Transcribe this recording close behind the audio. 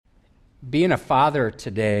Being a father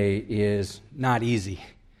today is not easy.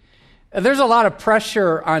 There's a lot of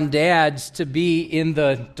pressure on dads to be in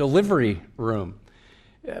the delivery room.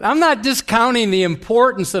 I'm not discounting the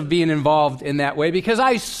importance of being involved in that way because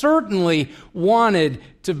I certainly wanted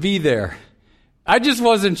to be there. I just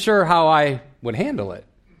wasn't sure how I would handle it.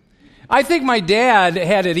 I think my dad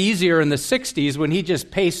had it easier in the 60s when he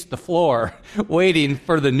just paced the floor waiting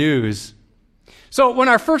for the news. So when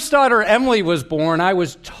our first daughter, Emily, was born, I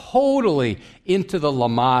was totally into the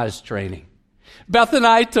Lamaze training. Beth and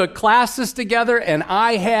I took classes together, and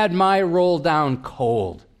I had my roll down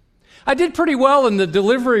cold. I did pretty well in the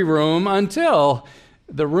delivery room until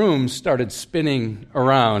the room started spinning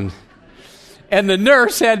around. And the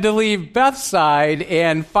nurse had to leave Beth's side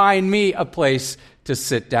and find me a place to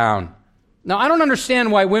sit down. Now, I don't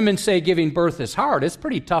understand why women say giving birth is hard. It's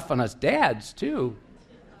pretty tough on us dads, too.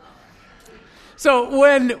 So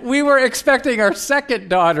when we were expecting our second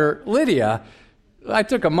daughter, Lydia, I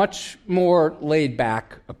took a much more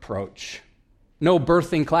laid-back approach. No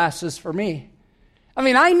birthing classes for me. I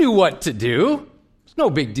mean, I knew what to do. It's no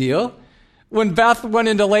big deal. When Beth went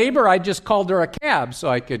into labor, I just called her a cab so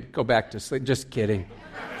I could go back to sleep. Just kidding.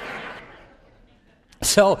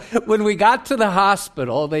 So when we got to the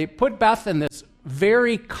hospital, they put Beth in this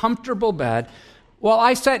very comfortable bed while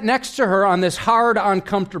I sat next to her on this hard,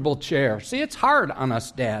 uncomfortable chair. See, it's hard on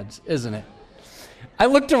us dads, isn't it? I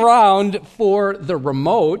looked around for the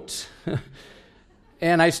remote,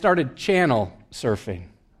 and I started channel surfing.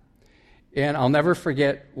 And I'll never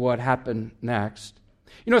forget what happened next.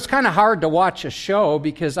 You know, it's kind of hard to watch a show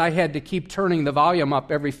because I had to keep turning the volume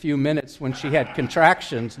up every few minutes when she had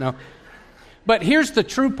contractions. Now, but here's the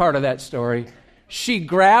true part of that story. She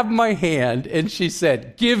grabbed my hand and she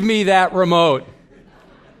said, "Give me that remote."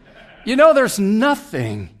 You know, there's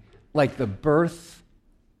nothing like the birth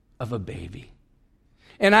of a baby.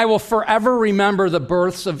 And I will forever remember the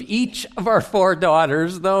births of each of our 4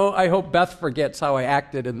 daughters, though I hope Beth forgets how I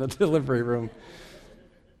acted in the delivery room.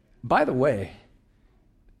 By the way,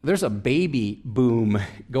 there's a baby boom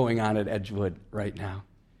going on at Edgewood right now.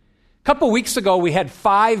 A couple weeks ago, we had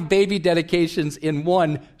 5 baby dedications in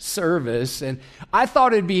one service, and I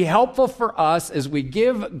thought it'd be helpful for us as we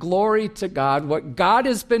give glory to God, what God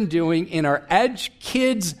has been doing in our Edge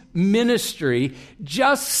Kids ministry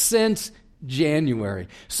just since January.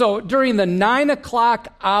 So during the 9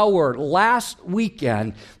 o'clock hour last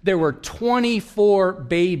weekend, there were 24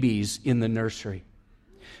 babies in the nursery.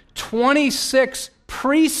 26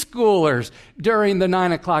 preschoolers during the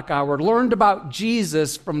 9 o'clock hour learned about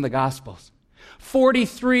Jesus from the Gospels.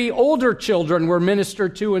 43 older children were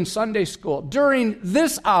ministered to in Sunday school. During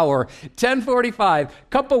this hour, 10:45, a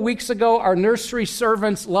couple weeks ago, our nursery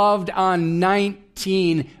servants loved on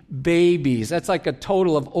 19 babies. That's like a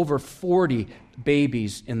total of over 40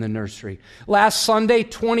 babies in the nursery. Last Sunday,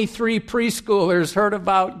 23 preschoolers heard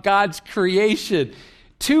about God's creation.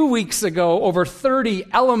 2 weeks ago, over 30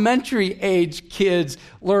 elementary-age kids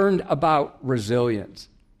learned about resilience.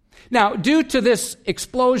 Now, due to this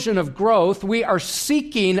explosion of growth, we are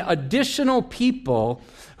seeking additional people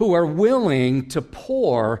who are willing to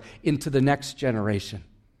pour into the next generation.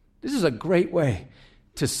 This is a great way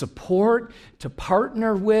to support, to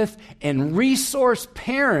partner with, and resource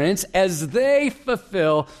parents as they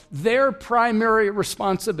fulfill their primary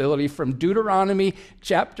responsibility from Deuteronomy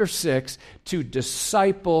chapter 6 to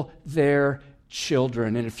disciple their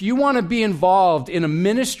children. And if you want to be involved in a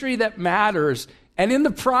ministry that matters, and in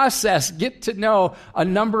the process, get to know a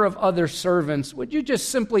number of other servants, would you just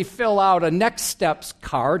simply fill out a Next Steps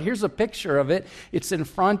card? Here's a picture of it. It's in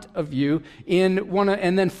front of you. And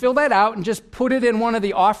then fill that out and just put it in one of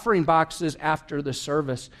the offering boxes after the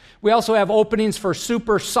service. We also have openings for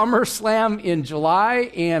Super Summer Slam in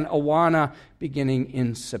July and Awana beginning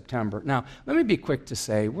in September. Now, let me be quick to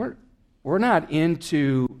say, we're not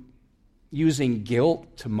into using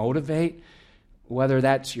guilt to motivate, whether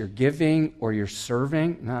that's your giving or your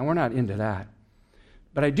serving. No, we're not into that.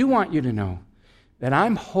 But I do want you to know that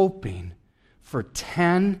I'm hoping for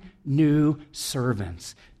 10 new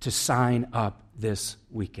servants to sign up this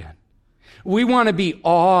weekend. We want to be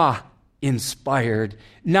awe-inspired,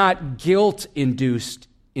 not guilt-induced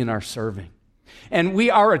in our serving. And we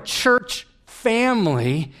are a church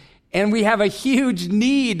family, and we have a huge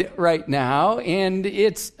need right now, and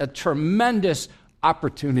it's a tremendous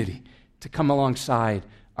opportunity to come alongside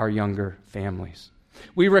our younger families.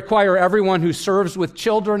 We require everyone who serves with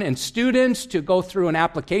children and students to go through an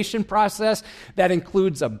application process that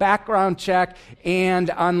includes a background check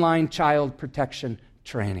and online child protection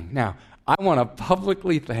training. Now, I want to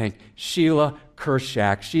publicly thank Sheila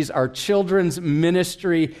Kershak. She's our children's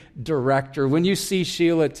ministry director. When you see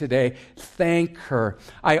Sheila today, thank her.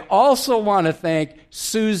 I also want to thank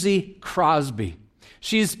Susie Crosby.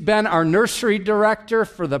 She's been our nursery director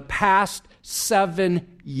for the past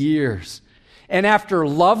 7 years. And after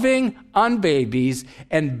loving on babies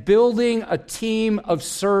and building a team of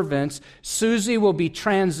servants, Susie will be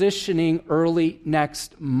transitioning early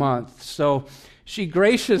next month. So she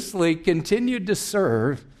graciously continued to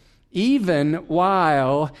serve even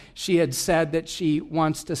while she had said that she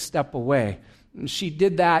wants to step away. She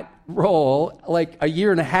did that role like a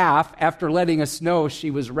year and a half after letting us know she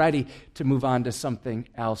was ready to move on to something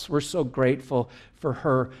else. We're so grateful for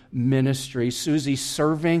her ministry. Susie's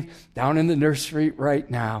serving down in the nursery right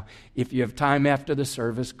now. If you have time after the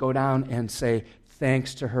service, go down and say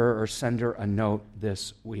thanks to her or send her a note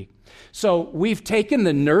this week. So we've taken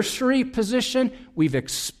the nursery position, we've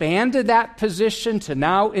expanded that position to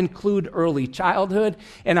now include early childhood,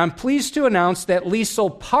 and I'm pleased to announce that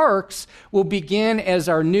Liesl Parks will begin as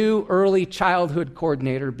our new early childhood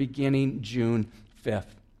coordinator beginning June 5th.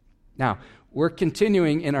 Now, we're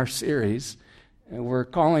continuing in our series, and we're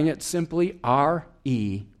calling it simply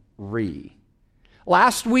R-E, Re.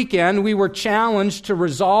 Last weekend, we were challenged to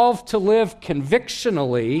resolve to live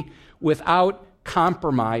convictionally without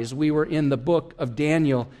compromise. We were in the book of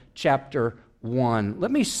Daniel, chapter 1.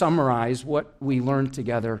 Let me summarize what we learned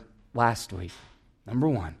together last week. Number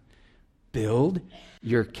 1, build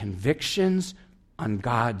your convictions on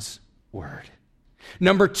God's word.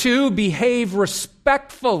 Number 2, behave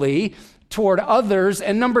respectfully toward others.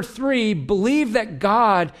 And number 3, believe that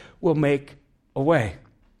God will make a way.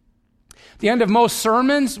 At the end of most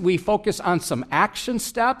sermons, we focus on some action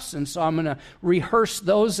steps, and so I'm going to rehearse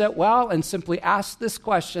those as well and simply ask this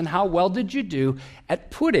question: how well did you do at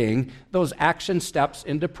putting those action steps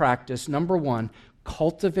into practice? Number 1,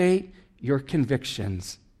 cultivate your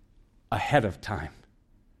convictions ahead of time.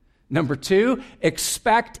 Number 2,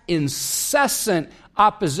 expect incessant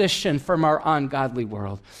opposition from our ungodly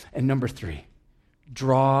world. And number 3,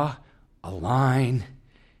 draw a line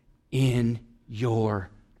in your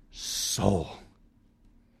soul.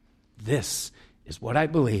 This is what I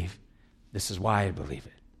believe. This is why I believe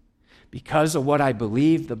it. Because of what I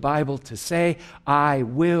believe the Bible to say, I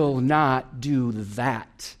will not do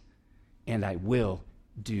that, and I will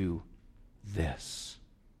do this.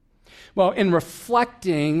 Well, in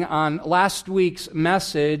reflecting on last week's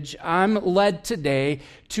message, I'm led today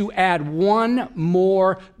to add one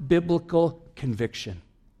more biblical conviction.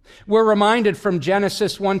 We're reminded from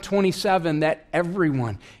Genesis 1:27 that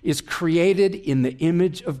everyone is created in the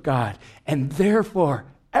image of God, and therefore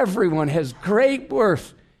everyone has great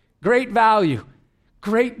worth, great value,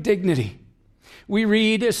 great dignity. We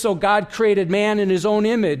read, so God created man in his own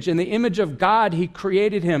image. In the image of God, he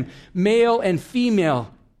created him. Male and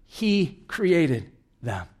female, he created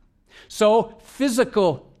them. So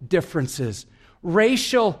physical differences,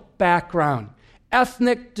 racial background,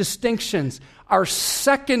 ethnic distinctions are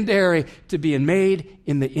secondary to being made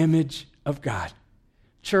in the image of God.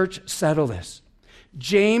 Church, settle this.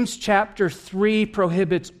 James chapter 3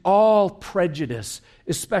 prohibits all prejudice,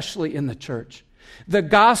 especially in the church. The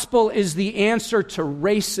gospel is the answer to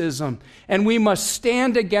racism, and we must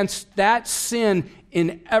stand against that sin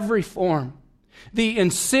in every form. The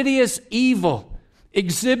insidious evil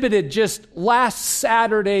exhibited just last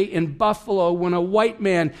Saturday in Buffalo when a white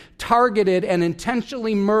man targeted and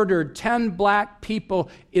intentionally murdered 10 black people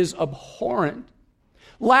is abhorrent.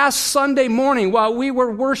 Last Sunday morning, while we were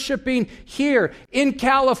worshiping here in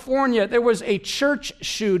California, there was a church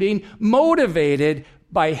shooting motivated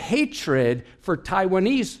by hatred for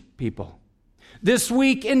Taiwanese people. This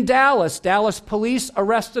week in Dallas police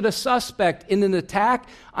arrested a suspect in an attack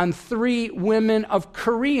on 3 women of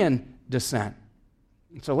Korean descent.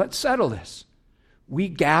 So let's settle this. We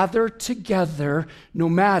gather together no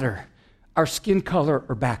matter our skin color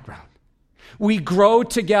or background. We grow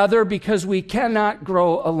together because we cannot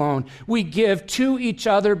grow alone. We give to each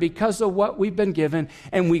other because of what we've been given,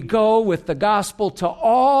 and we go with the gospel to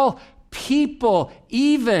all people,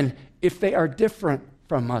 even if they are different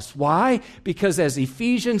from us. Why? Because as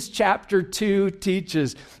Ephesians chapter 2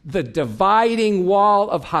 teaches, the dividing wall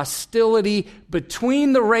of hostility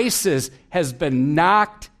between the races has been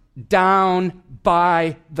knocked down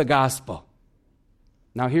by the gospel.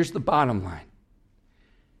 Now here's the bottom line.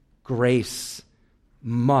 Grace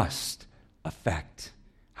must affect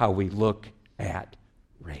how we look at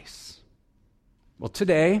race. Well,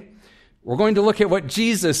 today, we're going to look at what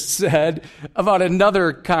Jesus said about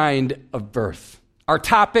another kind of birth. Our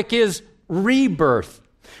topic is rebirth,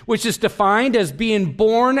 which is defined as being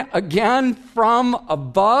born again from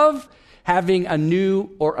above, having a new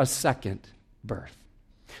or a second birth.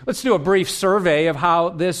 Let's do a brief survey of how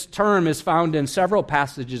this term is found in several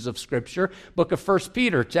passages of Scripture. Book of 1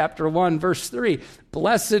 Peter, chapter 1, verse 3.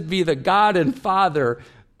 Blessed be the God and Father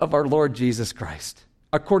of our Lord Jesus Christ.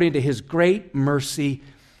 According to his great mercy,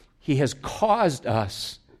 he has caused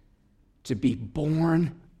us to be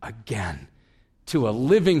born again to a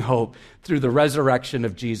living hope through the resurrection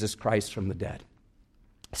of Jesus Christ from the dead.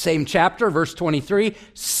 Same chapter, verse 23,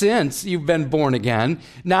 since you've been born again,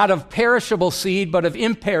 not of perishable seed, but of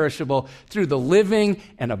imperishable, through the living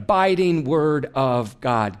and abiding word of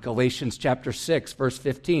God. Galatians chapter 6, verse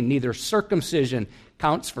 15, neither circumcision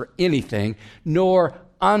counts for anything, nor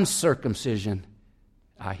uncircumcision.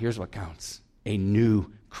 Here's what counts, a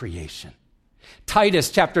new creation. Titus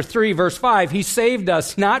chapter 3, verse 5, he saved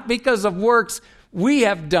us not because of works we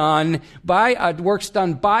have done, by works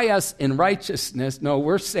done by us in righteousness. No,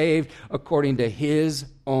 we're saved according to his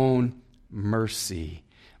own mercy,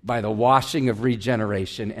 by the washing of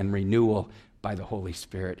regeneration and renewal by the Holy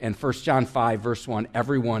Spirit. And 1 John 5, verse 1,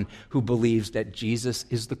 everyone who believes that Jesus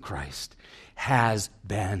is the Christ has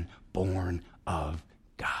been born of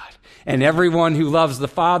God. And everyone who loves the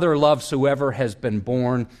Father loves whoever has been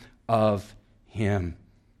born of him.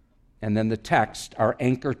 And then the text, our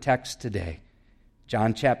anchor text today,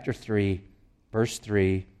 John chapter 3, verse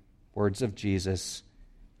 3, words of Jesus.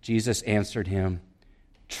 Jesus answered him,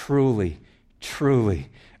 truly, truly,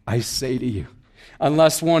 I say to you,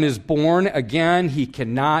 unless one is born again, he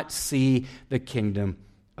cannot see the kingdom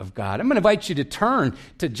of God. I'm going to invite you to turn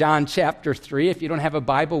to John chapter 3. If you don't have a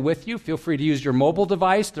Bible with you, feel free to use your mobile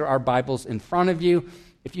device. There are Bibles in front of you.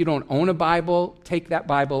 If you don't own a Bible, take that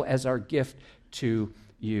Bible as our gift to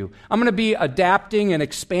you. I'm going to be adapting and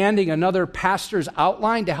expanding another pastor's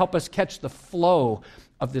outline to help us catch the flow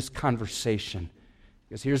of this conversation.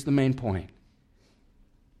 Because here's the main point.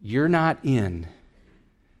 You're not in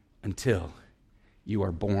until you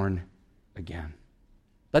are born again.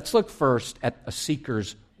 Let's look first at a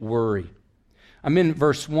seeker's worry. I'm in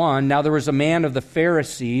verse 1. Now there was a man of the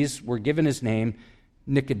Pharisees, we're given his name,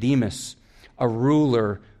 Nicodemus, a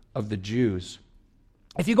ruler of the Jews.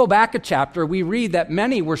 If you go back a chapter, we read that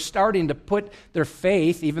many were starting to put their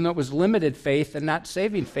faith, even though it was limited faith and not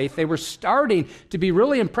saving faith, they were starting to be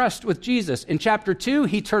really impressed with Jesus. In chapter 2,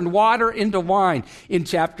 he turned water into wine. In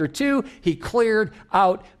chapter 2, he cleared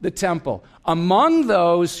out the temple. Among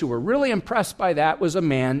those who were really impressed by that was a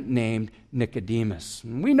man named Nicodemus.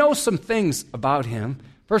 We know some things about him.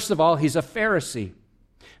 First of all, he's a Pharisee.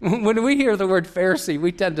 When we hear the word Pharisee,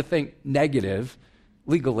 we tend to think negative,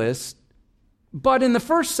 legalist. But in the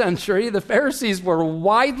first century, the Pharisees were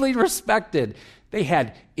widely respected. They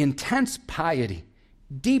had intense piety,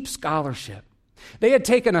 deep scholarship. They had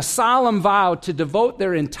taken a solemn vow to devote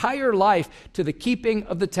their entire life to the keeping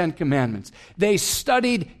of the Ten Commandments. They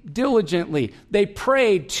studied diligently. They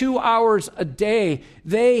prayed 2 hours a day.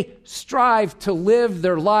 They strived to live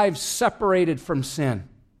their lives separated from sin.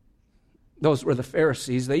 Those were the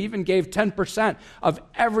Pharisees. They even gave 10% of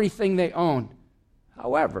everything they owned.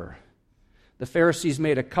 However, the Pharisees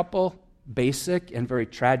made a couple basic and very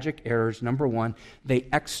tragic errors. Number one, they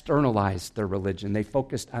externalized their religion. They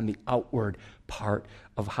focused on the outward part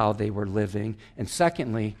of how they were living. And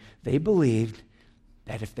secondly, they believed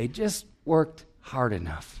that if they just worked hard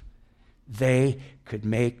enough, they could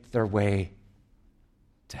make their way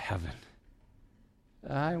to heaven.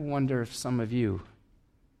 I wonder if some of you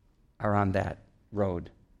are on that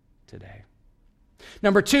road today.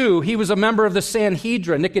 Number two, he was a member of the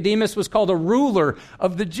Sanhedrin. Nicodemus was called a ruler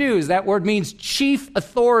of the Jews. That word means chief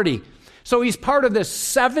authority. So he's part of this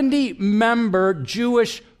 70-member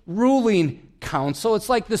Jewish ruling council. It's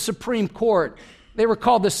like the Supreme Court. They were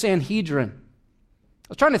called the Sanhedrin. I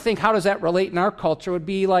was trying to think, how does that relate in our culture? It would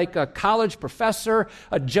be like a college professor,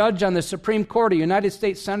 a judge on the Supreme Court, a United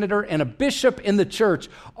States senator, and a bishop in the church,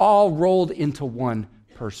 all rolled into one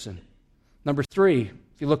person. Number three,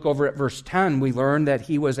 if you look over at verse 10, we learn that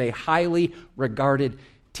he was a highly regarded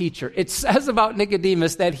teacher. It says about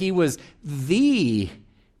Nicodemus that he was the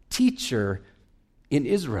teacher in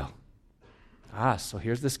Israel. So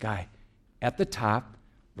here's this guy at the top,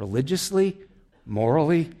 religiously,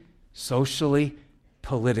 morally, socially,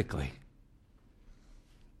 politically.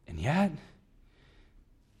 And yet,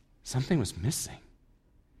 something was missing.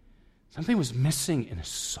 Something was missing in his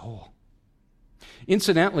soul.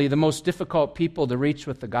 Incidentally, the most difficult people to reach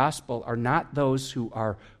with the gospel are not those who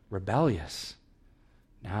are rebellious.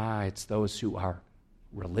 It's those who are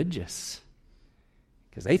religious,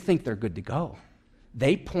 because they think they're good to go.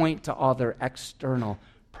 They point to all their external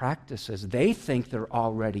practices. They think they're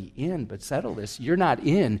already in, but settle this, you're not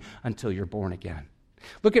in until you're born again.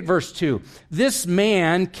 Look at verse 2. This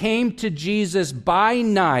man came to Jesus by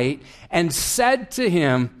night and said to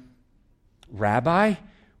him, Rabbi,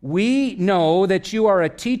 we know that you are a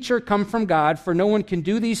teacher come from God, for no one can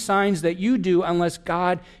do these signs that you do unless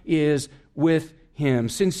God is with him.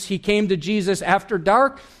 Since he came to Jesus after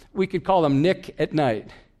dark, we could call him Nick at night.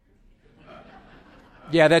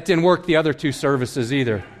 Yeah, that didn't work the other two services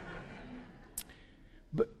either.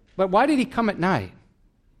 But why did he come at night?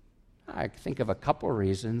 I think of a couple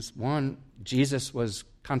reasons. One, Jesus was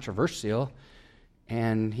controversial,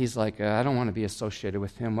 and he's like, I don't want to be associated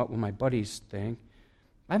with him. What will my buddies think?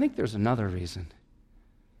 I think there's another reason.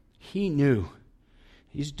 He knew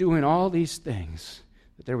he's doing all these things,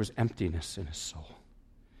 that there was emptiness in his soul.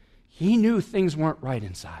 He knew things weren't right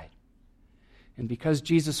inside. And because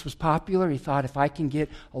Jesus was popular, he thought, if I can get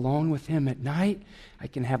alone with him at night, I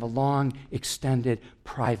can have a long, extended,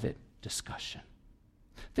 private discussion.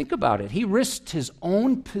 Think about it. He risked his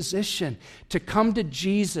own position to come to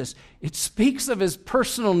Jesus. It speaks of his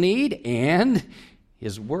personal need and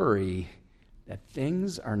his worry that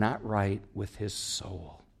things are not right with his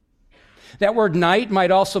soul. That word night might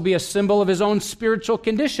also be a symbol of his own spiritual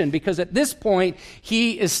condition, because at this point,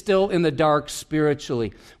 he is still in the dark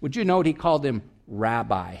spiritually. Would you note he called him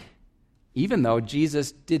Rabbi, even though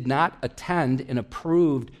Jesus did not attend an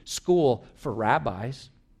approved school for rabbis?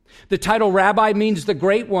 The title Rabbi means the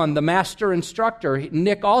great one, the master instructor.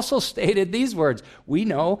 Nick also stated these words, we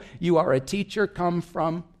know you are a teacher come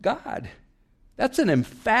from God. That's an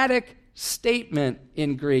emphatic statement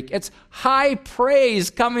in Greek. It's high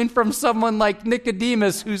praise coming from someone like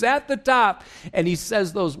Nicodemus, who's at the top, and he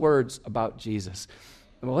says those words about Jesus.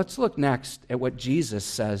 Well, let's look next at what Jesus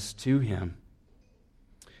says to him.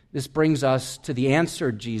 This brings us to the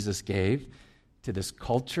answer Jesus gave to this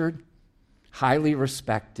cultured, highly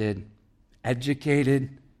respected,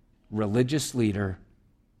 educated, religious leader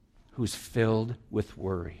who's filled with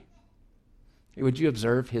worry. Would you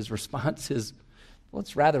observe his response is, well,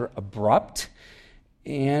 it's rather abrupt,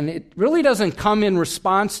 and it really doesn't come in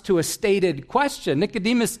response to a stated question.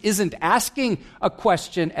 Nicodemus isn't asking a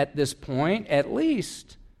question at this point, at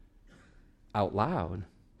least out loud.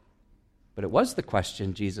 But it was the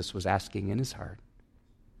question Jesus was asking in his heart.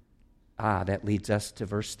 That leads us to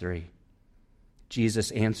verse 3. Jesus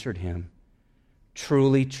answered him,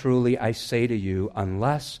 truly, truly, I say to you,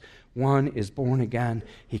 unless one is born again,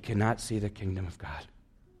 he cannot see the kingdom of God.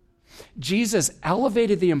 Jesus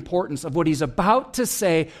elevated the importance of what he's about to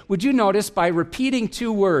say, would you notice, by repeating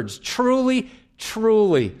two words, truly,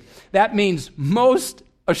 truly. That means most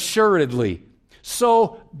assuredly.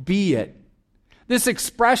 So be it. This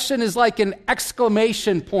expression is like an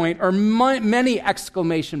exclamation point or many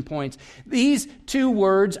exclamation points. These two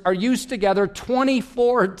words are used together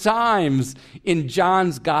 24 times in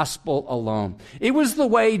John's gospel alone. It was the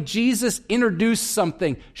way Jesus introduced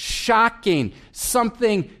something shocking,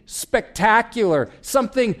 something spectacular,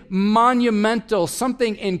 something monumental,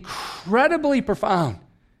 something incredibly profound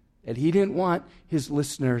that he didn't want his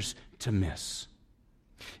listeners to miss.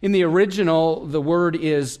 In the original, the word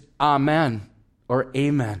is amen, or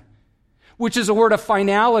amen, which is a word of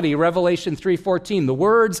finality, Revelation 3:14. The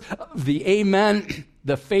words of the amen,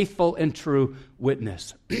 the faithful and true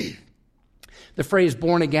witness. The phrase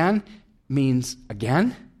born again means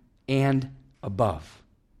again and above.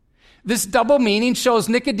 This double meaning shows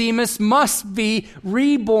Nicodemus must be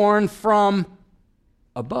reborn from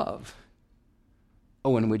above.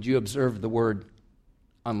 Oh, and would you observe the word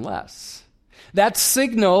unless? That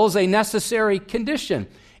signals a necessary condition.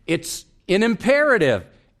 It's an imperative.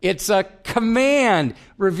 It's a command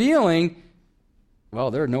revealing, well,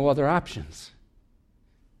 there are no other options.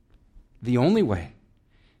 The only way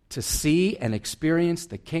to see and experience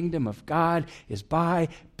the kingdom of God is by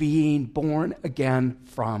being born again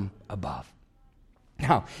from above.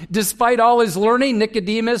 Now, despite all his learning,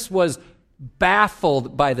 Nicodemus was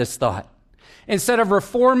baffled by this thought. Instead of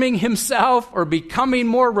reforming himself or becoming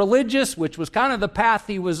more religious, which was kind of the path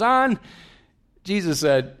he was on, Jesus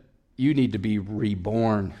said, you need to be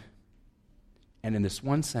reborn. And in this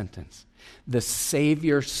one sentence, the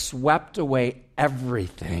Savior swept away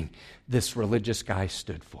everything this religious guy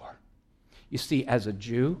stood for. You see, as a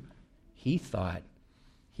Jew, he thought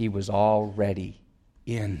he was already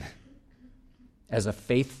in. As a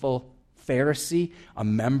faithful Pharisee, a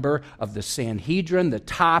member of the Sanhedrin, the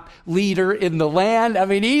top leader in the land, I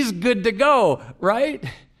mean, he's good to go, right?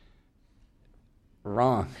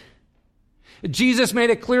 Wrong. Jesus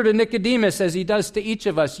made it clear to Nicodemus, as he does to each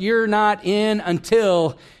of us, you're not in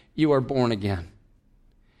until you are born again.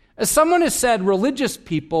 As someone has said, religious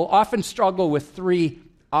people often struggle with 3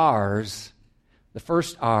 R's. The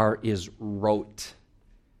first R is rote.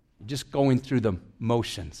 You're just going through the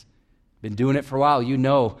motions. Been doing it for a while. You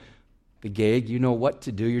know the gig. You know what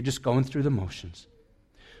to do. You're just going through the motions.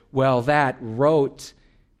 Well, that rote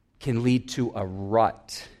can lead to a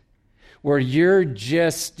rut where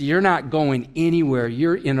you're not going anywhere.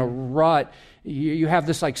 You're in a rut. You have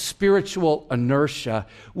this like spiritual inertia,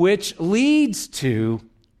 which leads to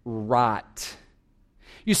rot.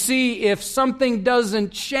 You see, if something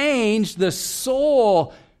doesn't change, the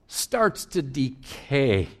soul starts to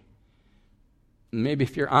decay. Maybe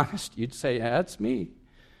if you're honest, you'd say, yeah, that's me.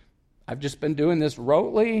 I've just been doing this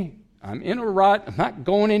rotely. I'm in a rut. I'm not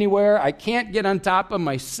going anywhere. I can't get on top of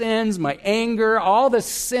my sins, my anger, all the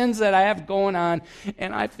sins that I have going on,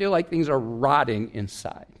 and I feel like things are rotting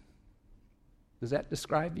inside. Does that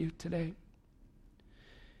describe you today?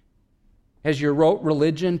 Has your rote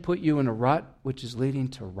religion put you in a rut, which is leading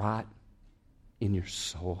to rot in your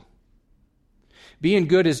soul? Being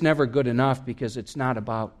good is never good enough because it's not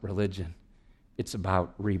about religion. It's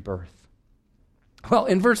about rebirth. Well,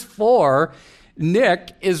 in verse 4,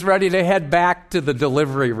 Nick is ready to head back to the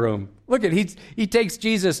delivery room. Look at, he takes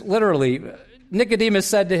Jesus literally. Nicodemus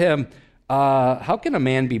said to him, how can a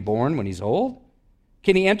man be born when he's old?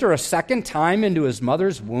 Can he enter a second time into his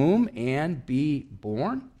mother's womb and be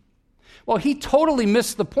born? Well, he totally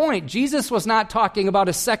missed the point. Jesus was not talking about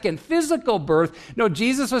a second physical birth. No,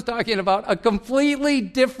 Jesus was talking about a completely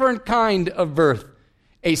different kind of birth,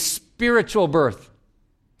 a spiritual birth.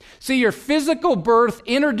 See, your physical birth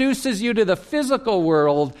introduces you to the physical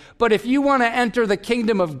world, but if you want to enter the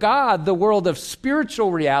kingdom of God, the world of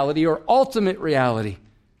spiritual reality or ultimate reality,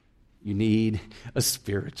 you need a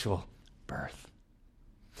spiritual birth.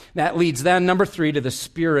 That leads then, number 3, to the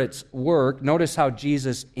Spirit's work. Notice how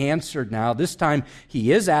Jesus answered now. This time,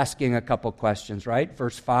 he is asking a couple questions, right?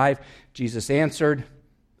 Verse 5, Jesus answered,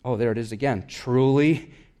 there it is again.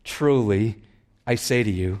 Truly, truly, I say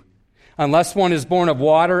to you, unless one is born of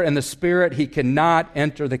water and the Spirit, he cannot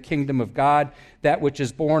enter the kingdom of God. That which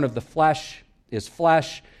is born of the flesh is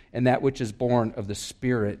flesh, and that which is born of the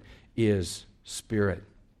Spirit is spirit.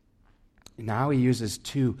 Now he uses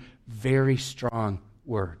 2 very strong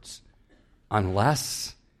words,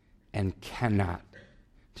 unless and cannot,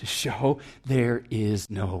 to show there is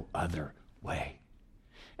no other way.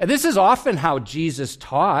 And this is often how Jesus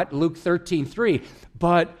taught, Luke 13:3,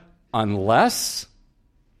 but unless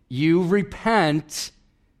you repent,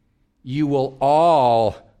 you will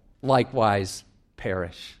all likewise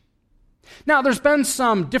perish. Now, there's been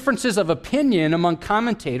some differences of opinion among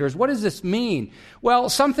commentators. What does this mean? Well,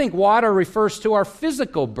 some think water refers to our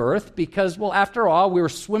physical birth because, well, after all, we were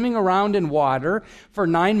swimming around in water for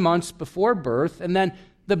 9 months before birth, and then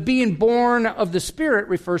the being born of the Spirit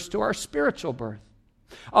refers to our spiritual birth.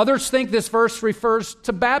 Others think this verse refers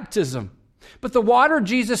to baptism. But the water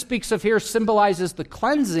Jesus speaks of here symbolizes the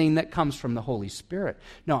cleansing that comes from the Holy Spirit.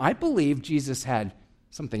 No, I believe Jesus had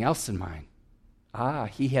something else in mind.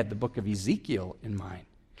 He had the book of Ezekiel in mind.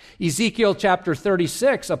 Ezekiel chapter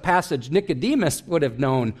 36, a passage Nicodemus would have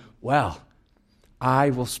known well. I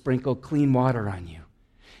will sprinkle clean water on you,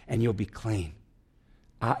 and you'll be clean.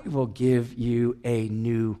 I will give you a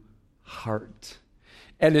new heart,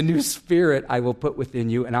 and a new spirit I will put within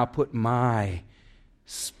you, and I'll put my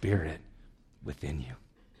spirit within you.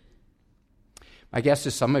 My guess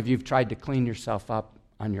is some of you have tried to clean yourself up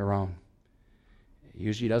on your own. It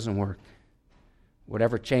usually doesn't work.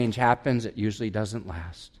 Whatever change happens, it usually doesn't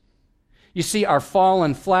last. You see, our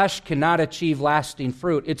fallen flesh cannot achieve lasting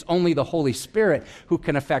fruit. It's only the Holy Spirit who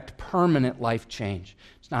can effect permanent life change.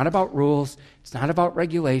 It's not about rules. It's not about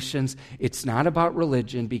regulations. It's not about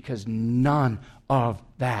religion, because none of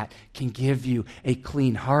that can give you a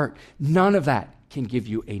clean heart. None of that can give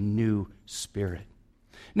you a new spirit.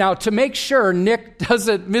 Now, to make sure Nick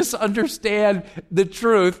doesn't misunderstand the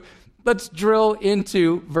truth, let's drill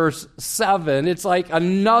into verse 7. It's like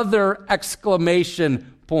another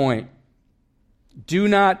exclamation point. Do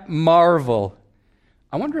not marvel.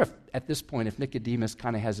 I wonder if at this point, if Nicodemus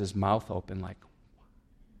kind of has his mouth open like,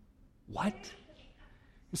 what?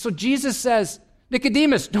 So Jesus says,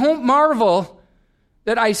 Nicodemus, don't marvel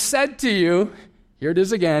that I said to you, here it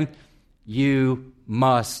is again, you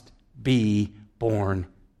must be born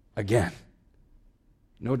again.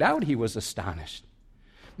 No doubt he was astonished.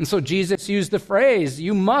 And so Jesus used the phrase,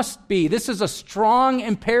 you must be. This is a strong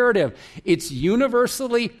imperative. It's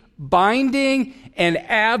universally binding and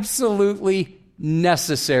absolutely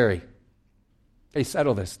necessary. They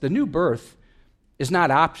settle this. The new birth is not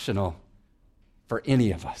optional for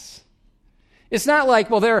any of us. It's not like,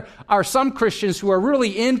 well, there are some Christians who are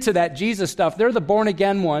really into that Jesus stuff. They're the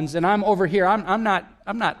born-again ones, and I'm over here. I'm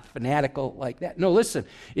not fanatical like that. No, listen,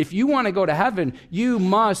 if you want to go to heaven, you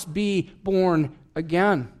must be born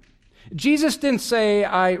again. Jesus didn't say,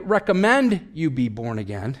 I recommend you be born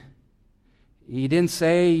again. He didn't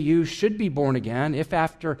say you should be born again if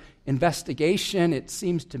after investigation it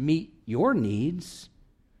seems to meet your needs.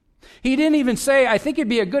 He didn't even say, I think it'd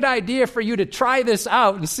be a good idea for you to try this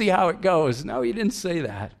out and see how it goes. No, he didn't say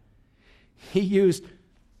that. He used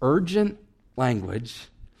urgent language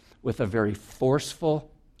with a very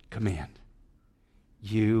forceful command.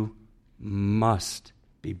 You must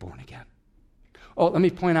be born again. Oh, let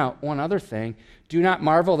me point out one other thing. Do not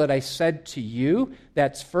marvel that I said to you.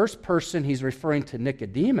 That's first person. He's referring to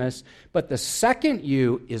Nicodemus. But the second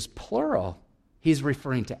you is plural. He's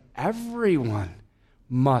referring to everyone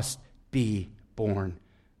must be born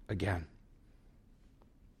again.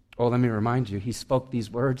 Oh, let me remind you, he spoke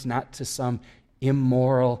these words not to some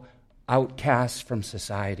immoral outcast from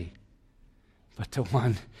society, but to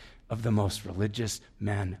one of the most religious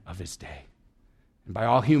men of his day. And by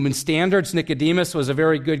all human standards, Nicodemus was a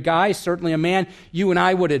very good guy, certainly a man you and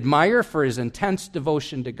I would admire for his intense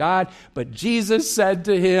devotion to God. But Jesus said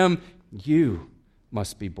to him, you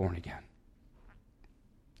must be born again.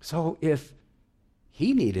 So if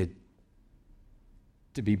he needed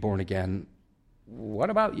to be born again, what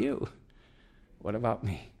about you? What about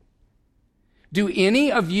me? Do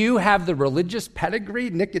any of you have the religious pedigree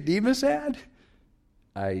Nicodemus had?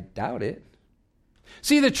 I doubt it.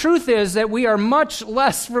 See, the truth is that we are much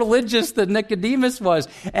less religious than Nicodemus was.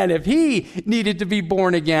 And if he needed to be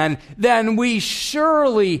born again, then we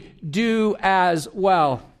surely do as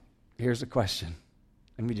well. Here's a question.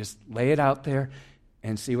 Let me just lay it out there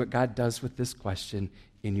and see what God does with this question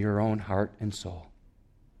in your own heart and soul.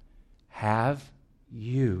 Have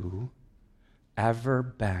you ever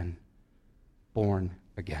been born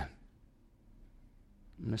again?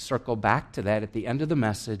 I'm going to circle back to that at the end of the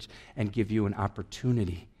message and give you an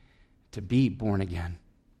opportunity to be born again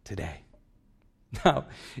today. Now,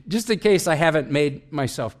 just in case I haven't made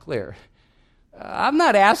myself clear, I'm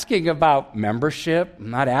not asking about membership.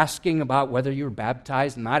 I'm not asking about whether you were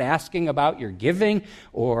baptized. I'm not asking about your giving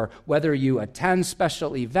or whether you attend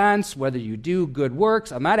special events, whether you do good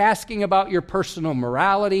works. I'm not asking about your personal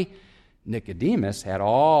morality. Nicodemus had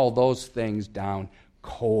all those things down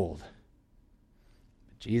cold.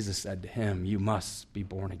 Jesus said to him, you must be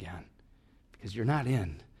born again because you're not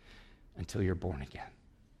in until you're born again.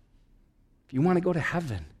 If you want to go to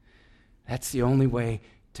heaven, that's the only way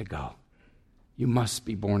to go. You must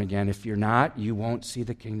be born again. If you're not, you won't see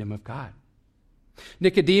the kingdom of God.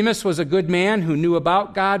 Nicodemus was a good man who knew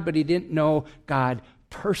about God, but he didn't know God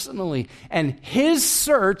personally. And his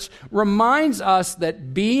search reminds us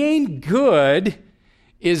that being good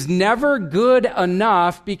is never good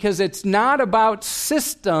enough because it's not about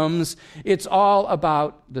systems, it's all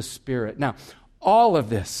about the Spirit. Now, all of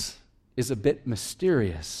this is a bit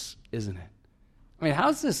mysterious, isn't it? I mean, how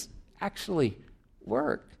does this actually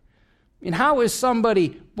work? I mean, how is somebody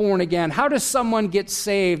born again? How does someone get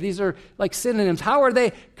saved? These are like synonyms. How are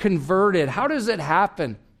they converted? How does it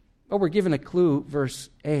happen? Well, we're given a clue,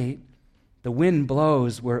 verse 8. The wind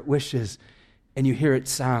blows where it wishes, and you hear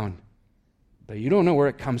its sound. But you don't know where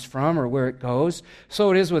it comes from or where it goes.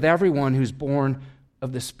 So it is with everyone who's born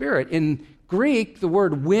of the Spirit. In Greek, the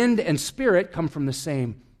word wind and spirit come from the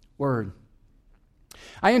same word.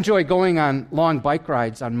 I enjoy going on long bike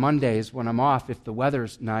rides on Mondays when I'm off if the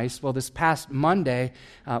weather's nice. Well, this past Monday,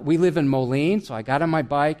 we live in Moline, so I got on my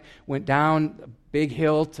bike, went down a big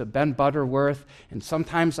hill to Ben Butterworth, and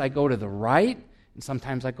sometimes I go to the right, and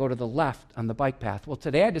sometimes I go to the left on the bike path. Well,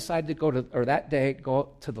 today I decided to go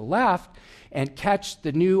to the left and catch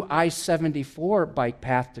the new I-74 bike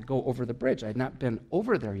path to go over the bridge. I had not been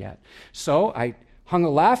over there yet. So I hung a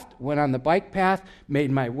left, went on the bike path,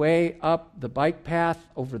 made my way up the bike path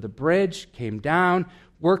over the bridge, came down,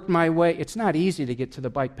 worked my way. It's not easy to get to the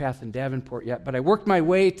bike path in Davenport yet, but I worked my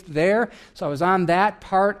way there. So I was on that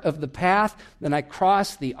part of the path. Then I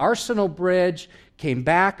crossed the Arsenal Bridge, came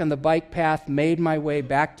back on the bike path, made my way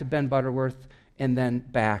back to Ben Butterworth, and then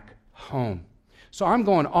back home. So I'm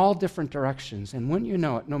going all different directions. And wouldn't you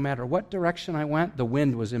know it, no matter what direction I went, the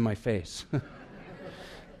wind was in my face.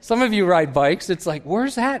 Some of you ride bikes. It's like,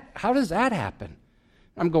 where's that? How does that happen?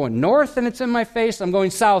 I'm going north and it's in my face. I'm going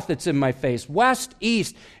south, it's in my face. West,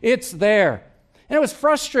 east, it's there. And it was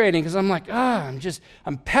frustrating because I'm like,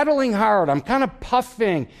 I'm pedaling hard. I'm kind of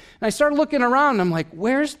puffing. And I started looking around and I'm like,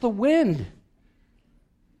 where's the wind?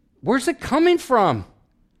 Where's it coming from?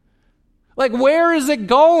 Like, where is it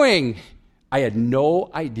going? I had no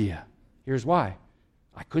idea. Here's why.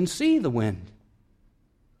 I couldn't see the wind.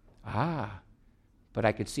 But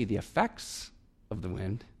I could see the effects of the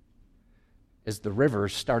wind as the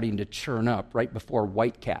river's starting to churn up right before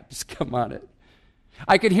whitecaps come on it.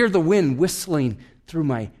 I could hear the wind whistling through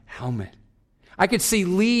my helmet. I could see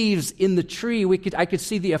leaves in the tree. I could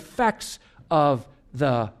see the effects of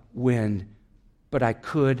the wind, but I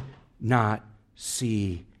could not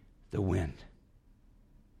see the wind.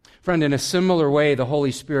 Friend, in a similar way, the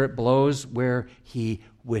Holy Spirit blows where He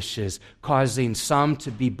wishes, causing some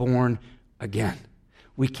to be born again.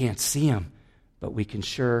 We can't see Him, but we can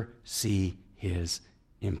sure see His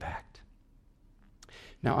impact.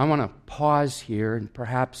 Now, I want to pause here, and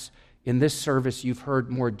perhaps in this service you've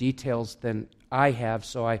heard more details than I have,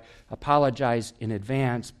 so I apologize in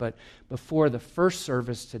advance. But before the first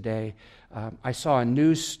service today, I saw a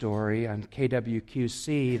news story on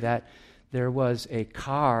KWQC that there was a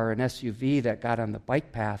car, an SUV, that got on the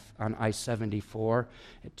bike path on I-74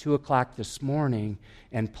 at 2 o'clock this morning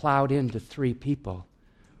and plowed into 3 people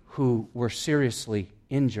who were seriously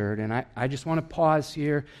injured. And I just want to pause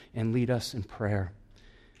here and lead us in prayer.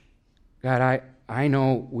 God, I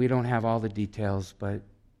know we don't have all the details, but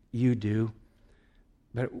You do.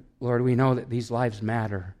 But Lord, we know that these lives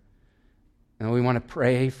matter. And we want to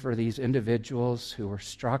pray for these individuals who were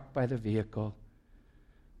struck by the vehicle.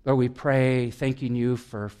 Lord, we pray, thanking You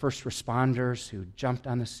for first responders who jumped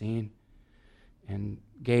on the scene and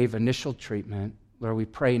gave initial treatment. Lord, we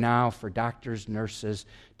pray now for doctors, nurses,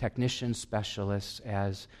 technicians, specialists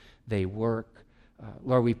as they work.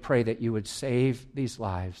 Lord, we pray that You would save these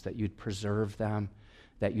lives, that You'd preserve them,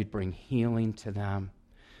 that You'd bring healing to them.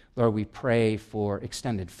 Lord, we pray for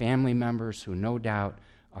extended family members who no doubt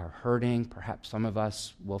are hurting. Perhaps some of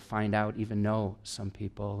us will find out, even know some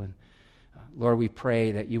people. And Lord, we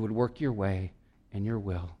pray that You would work Your way and Your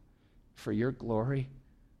will for Your glory.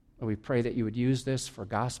 Lord, we pray that You would use this for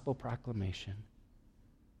gospel proclamation.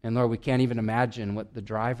 And Lord, we can't even imagine what the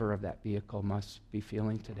driver of that vehicle must be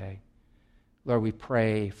feeling today. Lord, we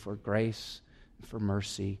pray for grace and for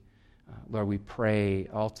mercy. Lord, we pray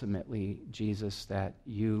ultimately, Jesus, that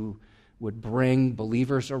You would bring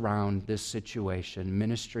believers around this situation,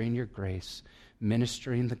 ministering Your grace,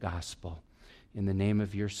 ministering the gospel in the name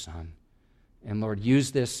of Your Son. And Lord,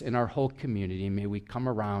 use this in our whole community. May we come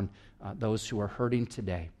around those who are hurting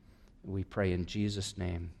today. We pray in Jesus'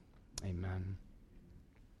 name. Amen.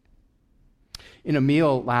 In a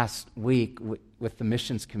meal last week with the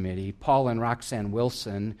missions committee, Paul and Roxanne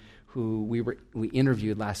Wilson, who we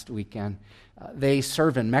interviewed last weekend, they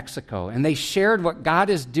serve in Mexico, and they shared what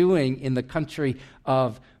God is doing in the country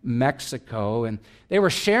of Mexico, and they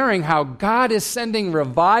were sharing how God is sending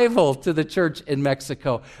revival to the church in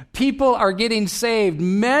Mexico. People are getting saved.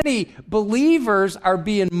 Many believers are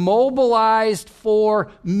being mobilized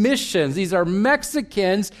for missions. These are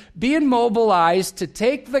Mexicans being mobilized to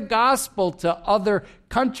take the gospel to other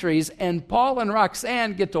countries, and Paul and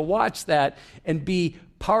Roxanne get to watch that and be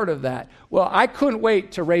part of that. Well, I couldn't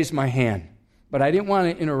wait to raise my hand, but I didn't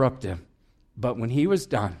want to interrupt him. But when he was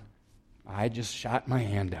done, I just shot my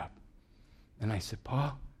hand up. And I said,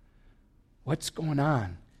 Paul, what's going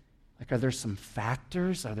on? Like, are there some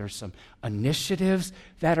factors? Are there some initiatives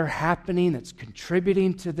that are happening that's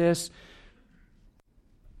contributing to this?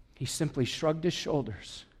 He simply shrugged his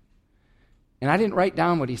shoulders. And I didn't write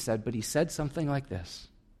down what he said, but he said something like this: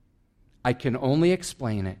 I can only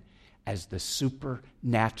explain it as the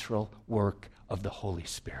supernatural work of the Holy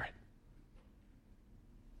Spirit.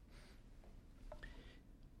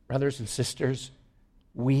 Brothers and sisters,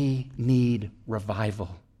 we need revival.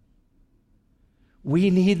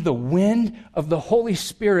 We need the wind of the Holy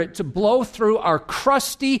Spirit to blow through our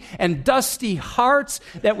crusty and dusty hearts,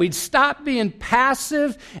 that we'd stop being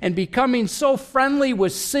passive and becoming so friendly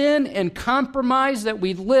with sin and compromise that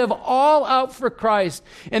we'd live all out for Christ,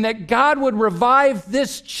 and that God would revive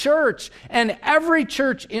this church and every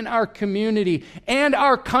church in our community and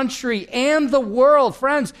our country and the world.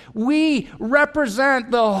 Friends, we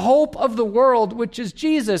represent the hope of the world, which is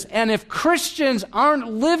Jesus. And if Christians aren't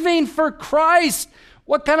living for Christ,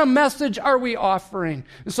 what kind of message are we offering?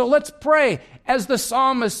 And so let's pray, as the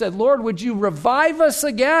psalmist said, Lord, would You revive us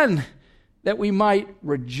again, that we might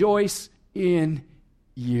rejoice in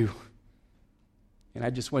You. And I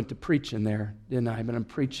just went to preaching there, didn't I? But I'm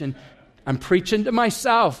preaching to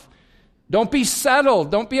myself. Don't be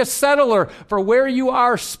settled. Don't be a settler for where you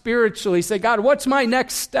are spiritually. Say, God, what's my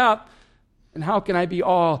next step? And how can I be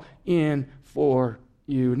all in for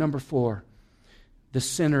You? Number 4, the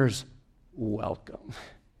sinner's welcome.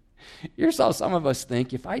 Here's how some of us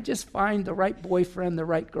think: if I just find the right boyfriend, the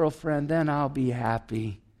right girlfriend, then I'll be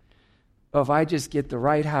happy. Oh, if I just get the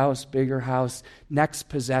right house, bigger house, next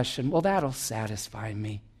possession, well, that'll satisfy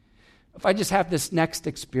me. If I just have this next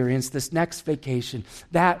experience, this next vacation,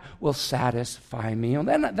 that will satisfy me. And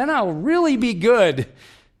then I'll really be good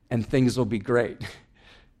and things will be great.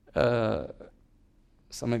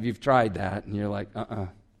 Some of you have tried that and you're like,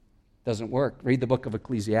 doesn't work. Read the book of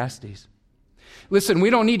Ecclesiastes. Listen, we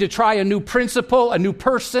don't need to try a new principle, a new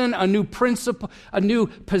person, a new principle, a new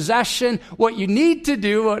possession. What you need to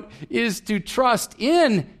do is to trust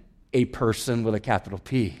in a person with a capital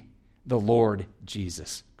P, the Lord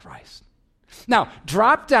Jesus Christ. Now,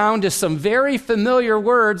 drop down to some very familiar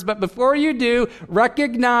words, but before you do,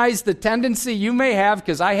 recognize the tendency you may have,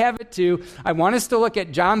 because I have it too. I want us to look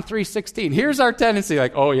at John 3:16. Here's our tendency,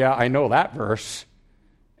 like, oh yeah, I know that verse.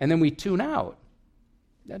 And then we tune out.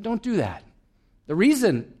 Now, don't do that. The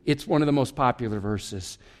reason it's one of the most popular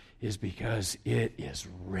verses is because it is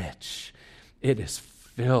rich. It is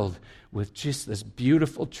filled with just this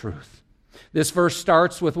beautiful truth. This verse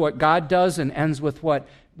starts with what God does and ends with what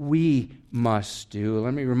we must do.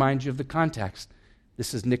 Let me remind you of the context.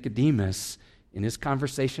 This is Nicodemus in his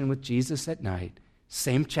conversation with Jesus at night.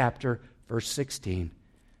 Same chapter, verse 16.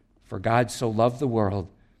 For God so loved the world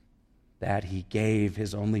that he gave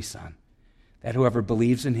his only Son, that whoever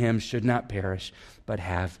believes in him should not perish, but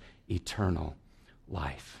have eternal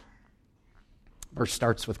life. Verse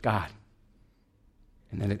starts with God,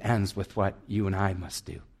 and then it ends with what you and I must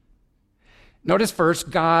do. Notice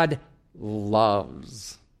first, God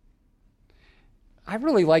loves. I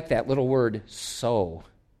really like that little word, so.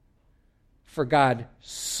 For God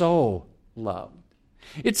so loved.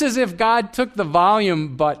 It's as if God took the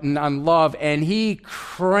volume button on love and he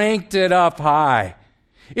cranked it up high.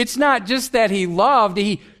 It's not just that he loved,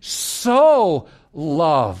 he so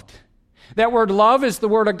loved. That word love is the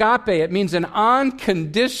word agape. It means an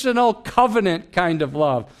unconditional covenant kind of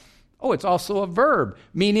love. Oh, it's also a verb,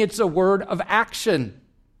 meaning it's a word of action.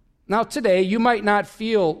 Now today, you might not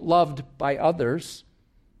feel loved by others.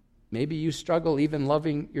 Maybe you struggle even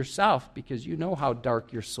loving yourself because you know how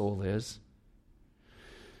dark your soul is.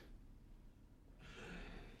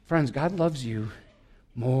 Friends, God loves you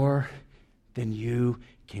more than you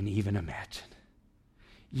can even imagine.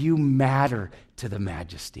 You matter to the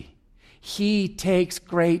Majesty. He takes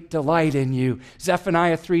great delight in you.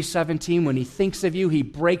 Zephaniah 3:17, when he thinks of you, he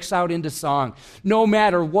breaks out into song. No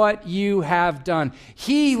matter what you have done,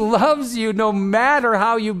 he loves you no matter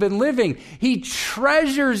how you've been living. He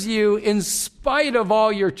treasures you in spite of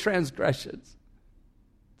all your transgressions.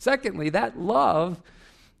 Secondly, that love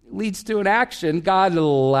leads to an action. God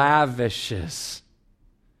lavishes.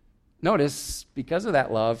 Notice, because of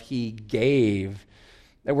that love, he gave.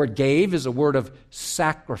 That word gave is a word of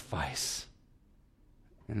sacrifice.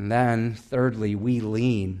 And then, thirdly, we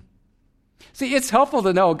lean. See, it's helpful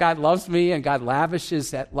to know God loves me and God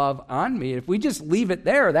lavishes that love on me. If we just leave it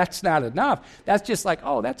there, that's not enough. That's just like,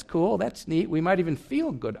 oh, that's cool, that's neat. We might even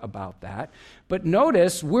feel good about that. But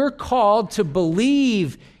notice, we're called to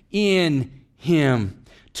believe in him,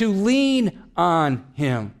 to lean on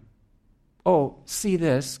him. Oh, see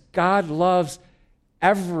this. God loves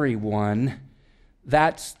everyone.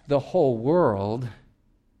 That's the whole world.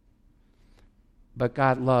 But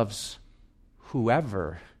God loves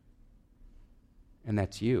whoever. And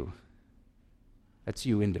that's you. That's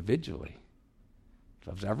you individually. He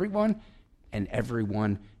loves everyone and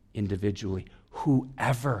everyone individually.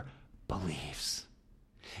 Whoever believes.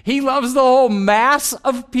 He loves the whole mass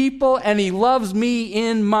of people, and he loves me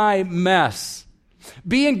in my mess.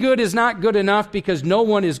 Being good is not good enough because no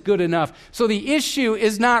one is good enough. So the issue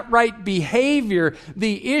is not right behavior.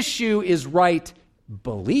 The issue is right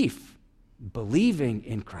belief, believing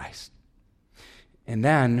in Christ. And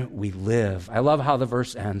then we live. I love how the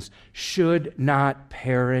verse ends. Should not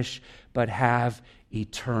perish, but have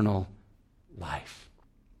eternal life.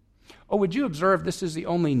 Oh, would you observe this is the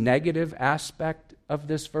only negative aspect of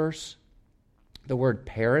this verse? The word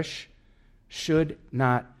perish, should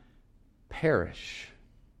not perish.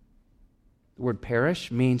 The word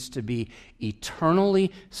perish means to be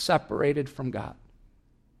eternally separated from God.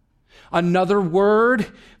 Another word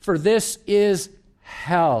for this is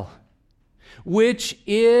hell, which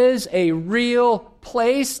is a real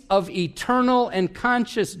place of eternal and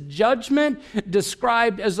conscious judgment,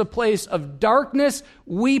 described as a place of darkness,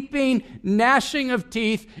 weeping, gnashing of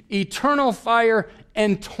teeth, eternal fire,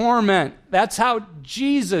 and torment. That's how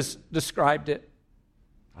Jesus described it.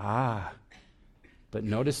 But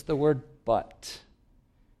notice the word but.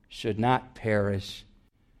 Should not perish,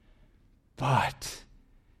 but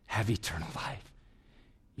have eternal life.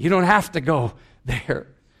 You don't have to go there.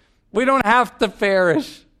 We don't have to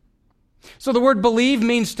perish. So the word believe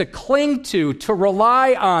means to cling to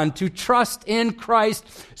rely on, to trust in Christ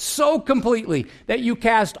so completely that you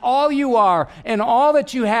cast all you are and all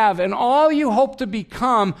that you have and all you hope to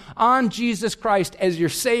become on Jesus Christ as your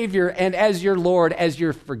Savior and as your Lord, as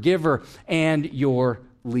your forgiver and your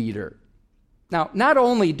leader. Now, not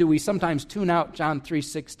only do we sometimes tune out John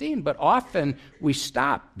 3:16, but often we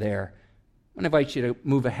stop there. I invite you to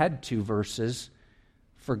move ahead 2 verses.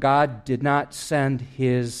 For God did not send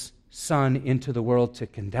his Son into the world to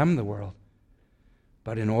condemn the world,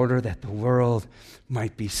 but in order that the world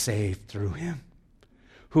might be saved through him.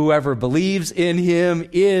 Whoever believes in him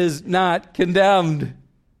is not condemned.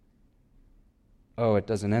 Oh, it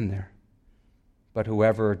doesn't end there. But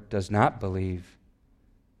whoever does not believe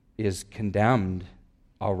is condemned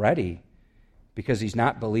already because he's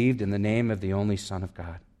not believed in the name of the only Son of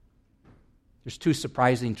God. There's 2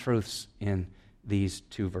 surprising truths in these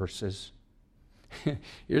 2 verses.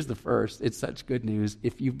 Here's the first. It's such good news.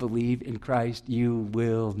 If you believe in Christ, you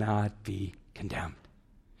will not be condemned.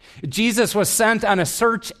 Jesus was sent on a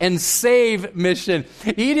search and save mission.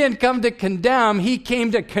 He didn't come to condemn. He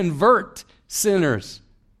came to convert sinners.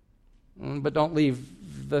 But don't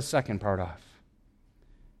leave the second part off.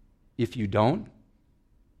 If you don't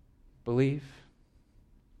believe,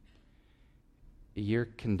 you're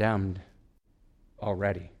condemned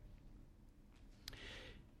already.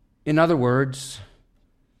 In other words,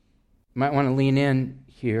 you might want to lean in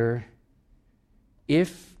here.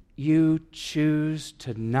 If you choose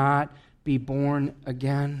to not be born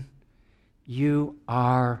again, you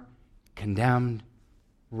are condemned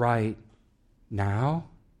right now,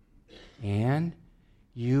 and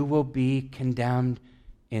you will be condemned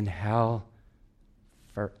in hell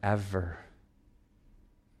forever.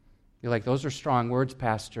 You're like, those are strong words,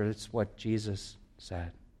 Pastor. That's what Jesus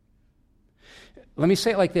said. Let me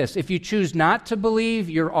say it like this. If you choose not to believe,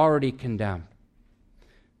 you're already condemned.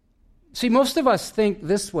 See, most of us think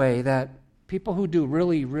this way, that people who do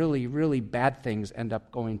really, really, really bad things end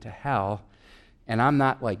up going to hell, and I'm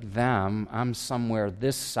not like them. I'm somewhere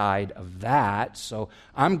this side of that, so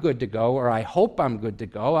I'm good to go, or I hope I'm good to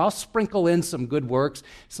go. I'll sprinkle in some good works,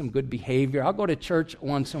 some good behavior. I'll go to church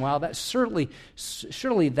once in a while. That surely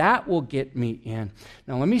that will get me in.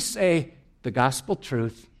 Now, let me say the gospel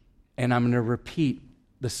truth, and I'm going to repeat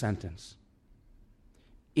the sentence.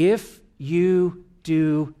 If you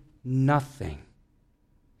do nothing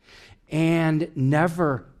and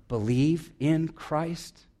never believe in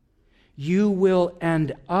Christ, you will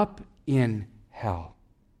end up in hell.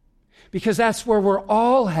 Because that's where we're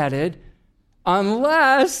all headed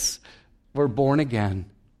unless we're born again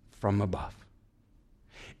from above.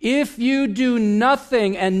 If you do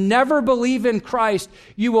nothing and never believe in Christ,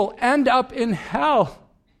 you will end up in hell.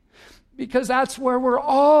 Because that's where we're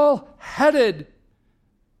all headed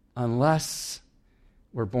unless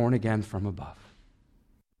we're born again from above.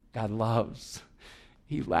 God loves.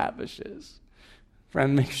 He lavishes.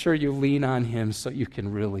 Friend, make sure you lean on him so you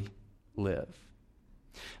can really live.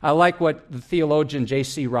 I like what the theologian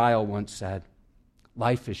J.C. Ryle once said.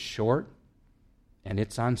 Life is short and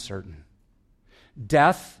it's uncertain.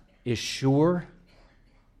 Death is sure.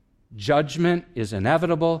 Judgment is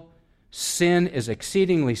inevitable. Sin is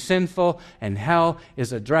exceedingly sinful, and hell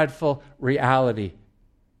is a dreadful reality.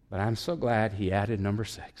 But I'm so glad he added number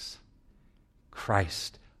 6.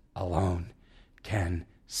 Christ alone can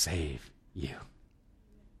save you.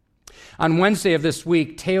 On Wednesday of this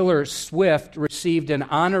week, Taylor Swift received an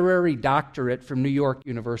honorary doctorate from New York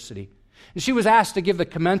University. And she was asked to give the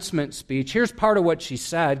commencement speech. Here's part of what she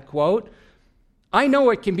said, quote, I know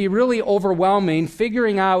it can be really overwhelming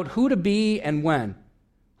figuring out who to be and when,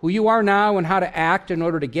 who you are now and how to act in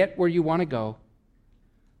order to get where you want to go.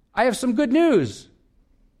 I have some good news.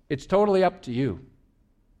 It's totally up to you.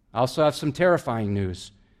 I also have some terrifying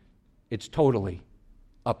news. It's totally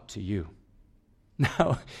up to you.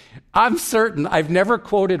 Now, I'm certain I've never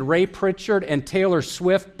quoted Ray Pritchard and Taylor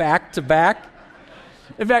Swift back to back.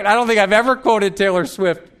 In fact, I don't think I've ever quoted Taylor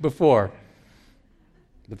Swift before.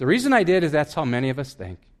 But the reason I did is that's how many of us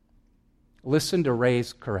think. Listen to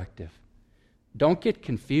Ray's corrective. Don't get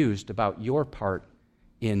confused about your part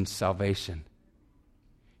in salvation.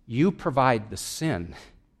 You provide the sin.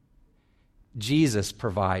 Jesus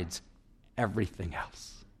provides everything else.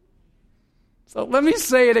 So let me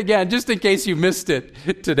say it again, just in case you missed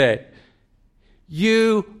it today.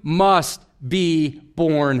 You must be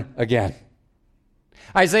born again.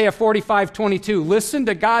 Isaiah 45:22. Listen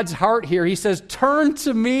to God's heart here. He says, turn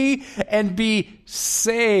to me and be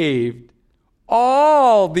saved,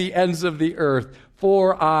 all the ends of the earth,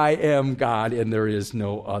 for I am God and there is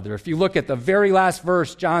no other. If you look at the very last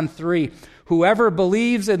verse, John 3, Whoever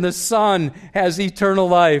believes in the Son has eternal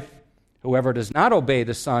life. Whoever does not obey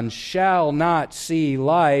the Son shall not see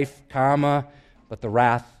life, but the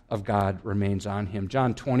wrath of God remains on him.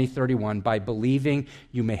 John 20:31, by believing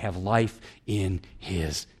you may have life in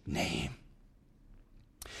his name.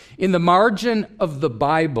 In the margin of the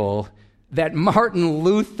Bible that Martin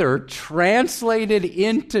Luther translated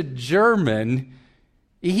into German,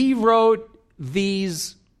 he wrote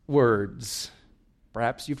these words.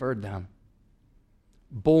 Perhaps you've heard them.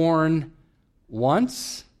 Born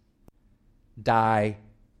once, die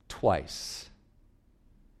twice.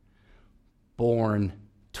 Born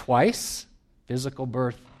twice, physical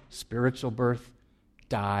birth, spiritual birth,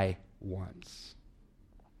 die once.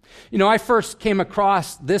 You know, I first came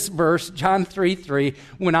across this verse, John 3:3,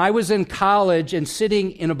 when I was in college and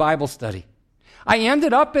sitting in a Bible study. I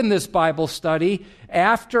ended up in this Bible study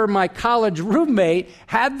after my college roommate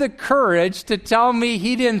had the courage to tell me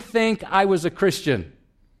he didn't think I was a Christian.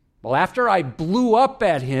 Well, after I blew up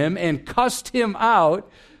at him and cussed him out,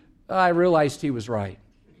 I realized he was right.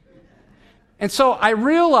 And so I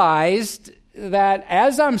realized that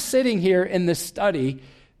as I'm sitting here in this study,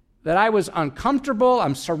 that I was uncomfortable.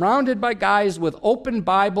 I'm surrounded by guys with open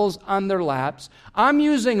Bibles on their laps. I'm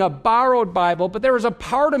using a borrowed Bible, but there was a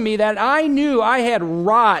part of me that I knew I had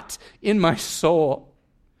rot in my soul.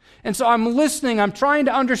 And so I'm listening, I'm trying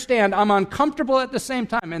to understand, I'm uncomfortable at the same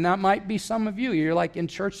time, and that might be some of you. You're like in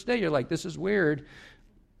church today, you're like, this is weird,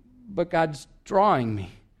 but God's drawing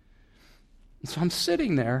me. And so I'm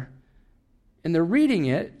sitting there, and they're reading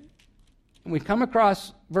it, and we come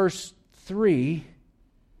across verse 3.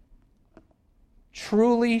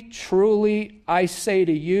 Truly, truly, I say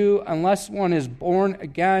to you, unless one is born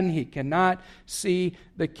again, he cannot see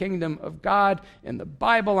the kingdom of God. And the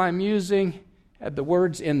Bible I'm using had the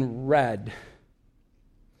words in red.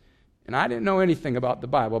 And I didn't know anything about the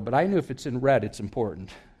Bible, but I knew if it's in red, it's important.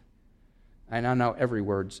 And I know every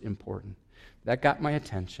word's important. That got my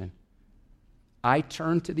attention. I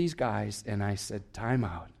turned to these guys and I said, time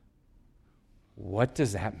out. What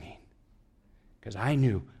does that mean? Because I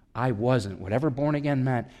knew I wasn't. Whatever born again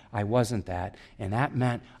meant, I wasn't that. And that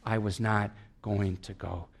meant I was not going to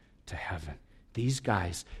go to heaven. These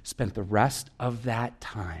guys spent the rest of that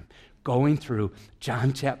time going through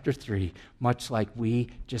John chapter 3, much like we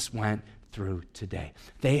just went through today.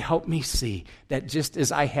 They helped me see that just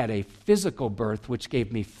as I had a physical birth, which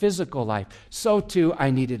gave me physical life, so too I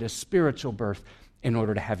needed a spiritual birth in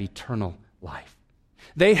order to have eternal life.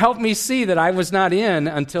 They helped me see that I was not in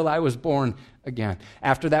until I was born again.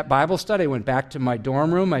 After that Bible study, I went back to my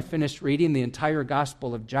dorm room. I finished reading the entire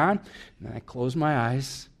Gospel of John, and then I closed my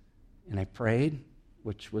eyes and I prayed,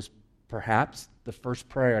 which was perhaps the first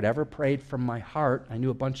prayer I'd ever prayed from my heart. I knew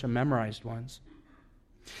a bunch of memorized ones.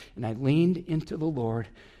 And I leaned into the Lord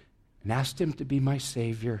and asked him to be my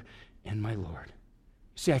Savior and my Lord.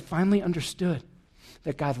 See, I finally understood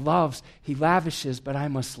that God loves, he lavishes, but I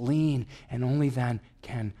must lean, and only then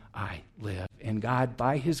can I live. And God,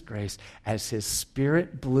 by his grace, as his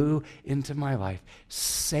Spirit blew into my life,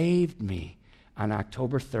 saved me on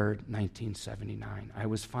October 3rd, 1979. I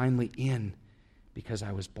was finally in because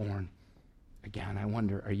I was born again. I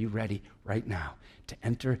wonder, are you ready right now to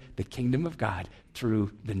enter the kingdom of God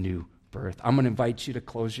through the new birth? I'm going to invite you to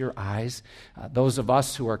close your eyes. Those of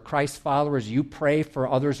us who are Christ followers, you pray for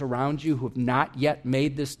others around you who have not yet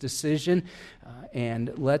made this decision. I'm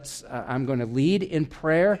going to lead in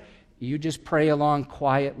prayer. You just pray along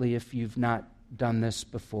quietly if you've not done this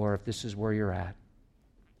before, if this is where you're at.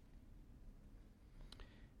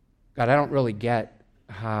 God, I don't really get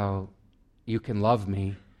how you can love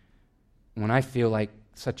me when I feel like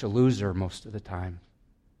such a loser most of the time.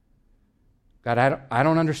 God, I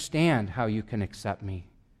don't understand how you can accept me.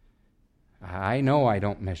 I know I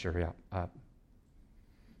don't measure up.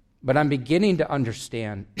 But I'm beginning to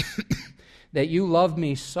understand that you love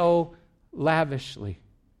me so lavishly,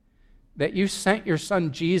 that you sent your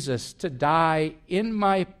son Jesus to die in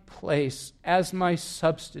my place as my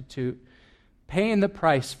substitute, paying the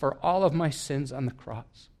price for all of my sins on the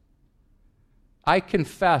cross. I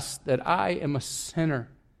confess that I am a sinner,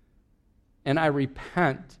 and I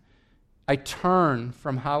repent. I turn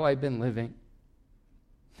from how I've been living.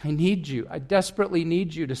 I need you. I desperately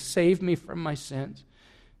need you to save me from my sins.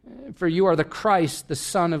 For you are the Christ, the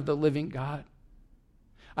Son of the living God.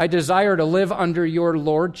 I desire to live under your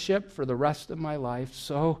lordship for the rest of my life.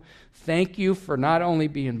 So thank you for not only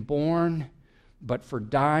being born, but for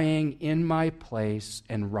dying in my place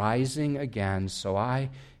and rising again so I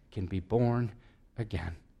can be born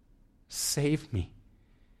again. Save me.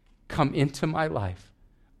 Come into my life.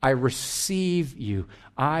 I receive you.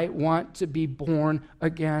 I want to be born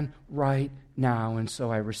again right now, and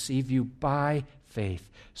so I receive you by faith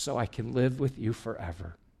so I can live with you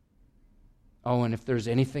forever. Oh, and if there's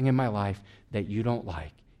anything in my life that you don't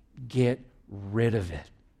like, get rid of it.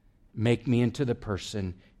 Make me into the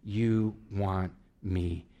person you want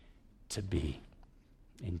me to be.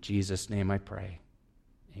 In Jesus' name I pray.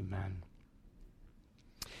 Amen.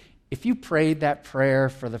 If you prayed that prayer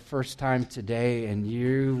for the first time today and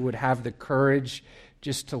you would have the courage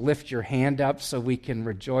just to lift your hand up so we can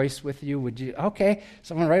rejoice with you, would you? Okay,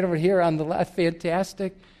 someone right over here on the left.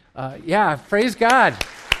 Fantastic. Yeah, praise God.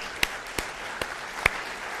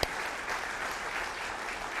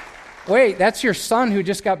 Wait, that's your son who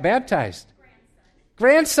just got baptized.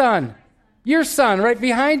 Grandson. Your son right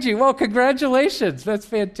behind you. Well, congratulations. That's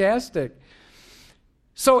fantastic.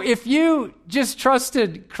 So if you just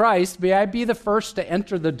trusted Christ, may I be the first to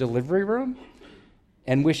enter the delivery room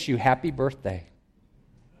and wish you happy birthday?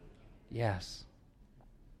 Yes.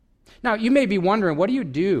 Now, you may be wondering, what do you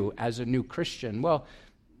do as a new Christian? Well,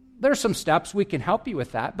 there's some steps we can help you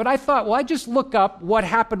with that. But I thought, well, I just look up what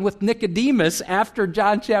happened with Nicodemus after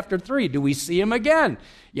John chapter 3. Do we see him again?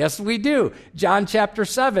 Yes, we do. John chapter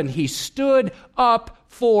 7, he stood up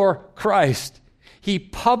for Christ. He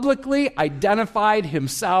publicly identified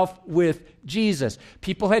himself with Jesus.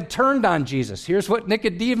 People had turned on Jesus. Here's what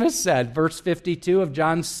Nicodemus said, verse 52 of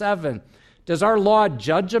John 7. Does our law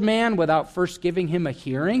judge a man without first giving him a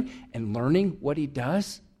hearing and learning what he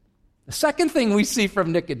does? The second thing we see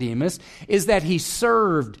from Nicodemus is that he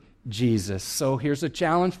served Jesus. So here's a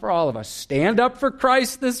challenge for all of us. Stand up for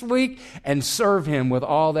Christ this week and serve him with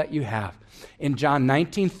all that you have. In John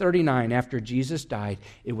 19:39, after Jesus died,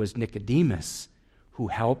 it was Nicodemus who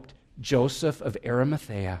helped Joseph of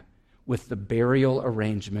Arimathea with the burial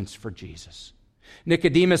arrangements for Jesus.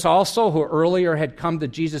 Nicodemus also, who earlier had come to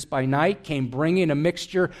Jesus by night, came bringing a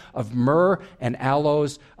mixture of myrrh and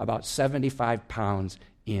aloes, about 75 pounds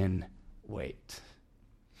in weight.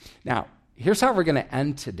 Now, here's how we're going to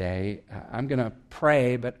end today. I'm going to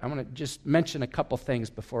pray, but I'm going to just mention a couple things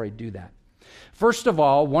before I do that. First of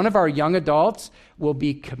all, one of our young adults will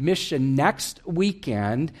be commissioned next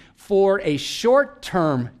weekend for a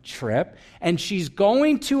short-term trip, and she's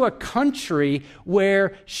going to a country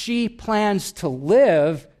where she plans to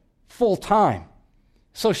live full-time.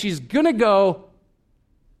 So she's going to go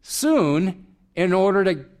soon in order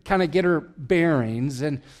to kind of get her bearings,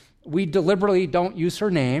 and we deliberately don't use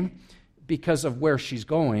her name because of where she's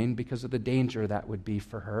going, because of the danger that would be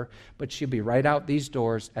for her. But she'll be right out these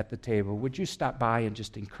doors at the table. Would you stop by and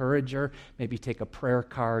just encourage her? Maybe take a prayer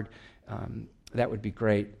card. That would be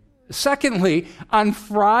great. Secondly, on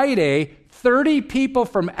Friday, 30 people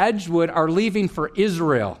from Edgewood are leaving for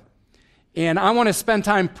Israel. And I want to spend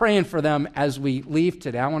time praying for them as we leave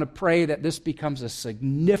today. I want to pray that this becomes a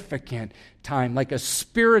significant time, like a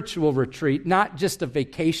spiritual retreat, not just a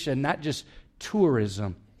vacation, not just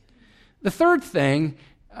tourism. The third thing,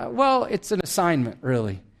 well, it's an assignment,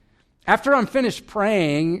 really. After I'm finished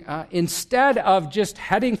praying, instead of just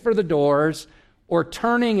heading for the doors or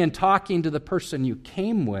turning and talking to the person you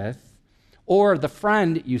came with or the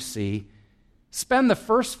friend you see, spend the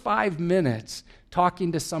first 5 minutes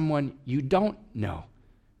talking to someone you don't know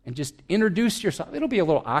and just introduce yourself. It'll be a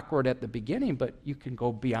little awkward at the beginning, but you can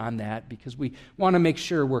go beyond that because we want to make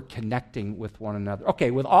sure we're connecting with one another.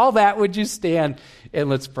 Okay, with all that, would you stand and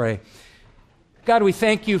let's pray. God, we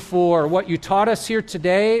thank you for what you taught us here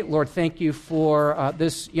today. Lord, thank you for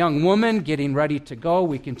this young woman getting ready to go.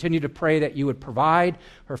 We continue to pray that you would provide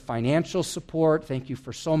her financial support. Thank you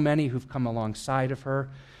for so many who've come alongside of her.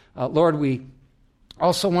 Lord, we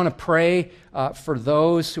also want to pray for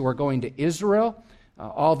those who are going to Israel.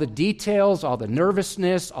 All the details, all the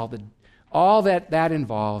nervousness, all that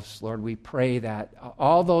involves. Lord, we pray that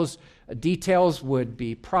all those details would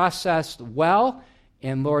be processed well.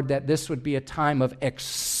 And Lord, that this would be a time of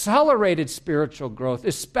accelerated spiritual growth,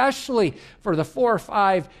 especially for the 4 or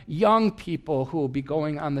 5 young people who will be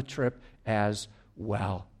going on the trip as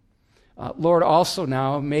well. Lord, also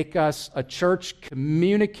now make us a church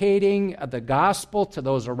communicating the gospel to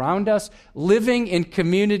those around us, living in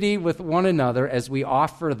community with one another as we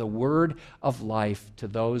offer the word of life to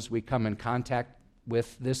those we come in contact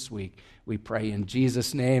with this week. We pray in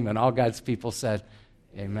Jesus' name, and all God's people said,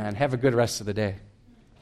 amen. Have a good rest of the day.